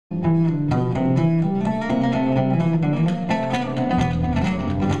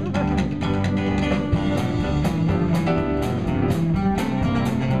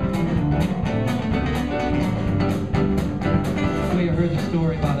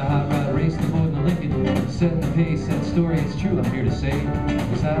Setting the pace, that story is true, I'm here to say,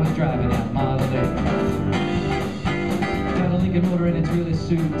 cause I was driving that Model A. Got a Lincoln motor and it's really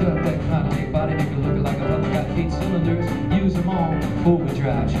souped up, that Model A body maker looking like a puppet. Got 8 cylinders, use them all,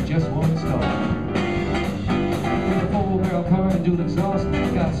 overdrive, she just won't start. With a 4-barrel car and dual exhaust,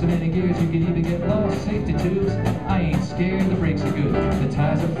 got so many gears you could even get lost. Safety tubes, I ain't scared, the brakes are good, the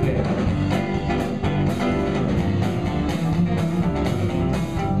tires are fair.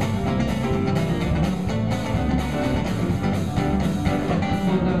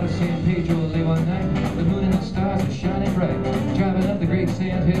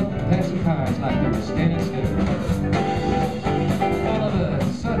 Passing cars like they were standing still. All of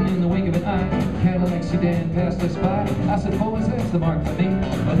a sudden, in the wink of an eye, Cadillac sedan passed us by. I said, boys, that's the mark for me.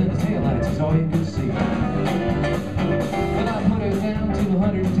 But then the taillights is all you could see. Well, I put her down to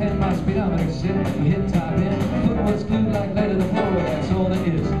 110, my speedometer said. We hit top end. Foot was glued like lead to the floor. That's all there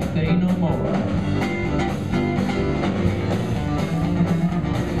is. There ain't no more.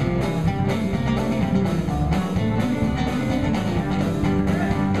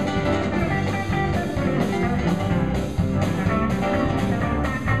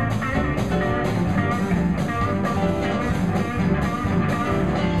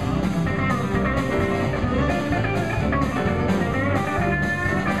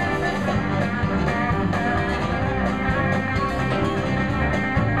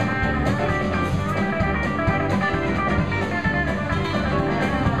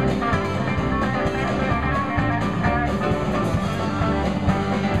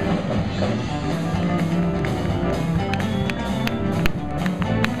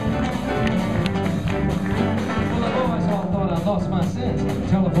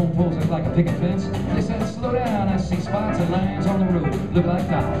 Telephone poles look like a picket fence. They said, slow down, I see spots and lines on the road, look like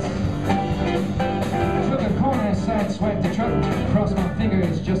dots. Took a corner, side swiped the truck, crossed my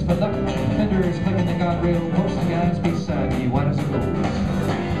fingers just for luck. Fenders clicking the guardrail, post the guys beside me, white as a rose.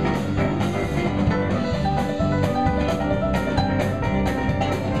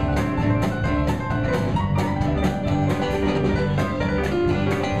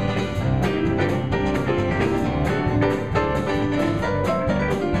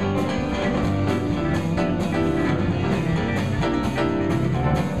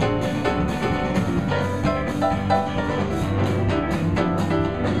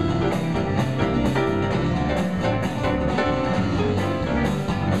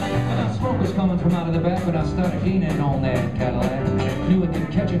 From out of the back when I started leaning on that Cadillac. Knew I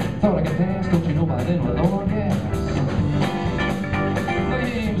could catch it, thought I could pass. Don't you know by then we're low on gas.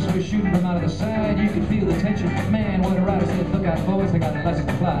 Flames were shooting from out of the side. You could feel the tension. Man, what a rider said, look out boys, I got a license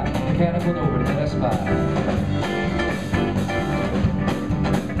to fly. The Cadillac went over to Best Buy.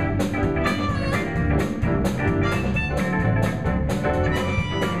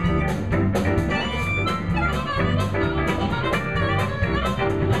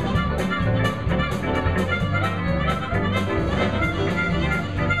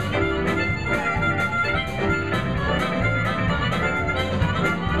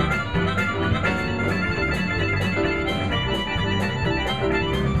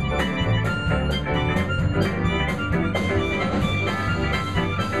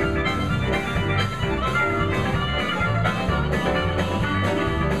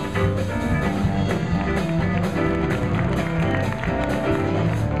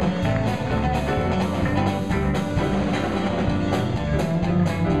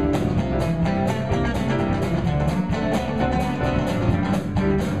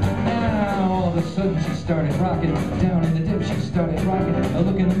 She started rocking, down in the dip she started rocking. I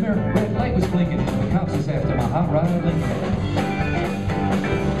look in the mirror, red light was blinking. The cops is after my hot rod Lincoln.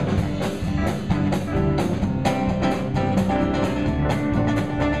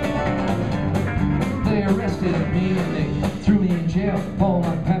 They arrested me and they threw me in jail. Paul,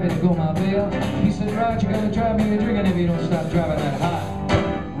 my pappy, to go my bail. He said, Rod, you're gonna drive me a drinking if you don't stop driving that hot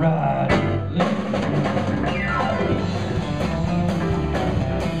rod.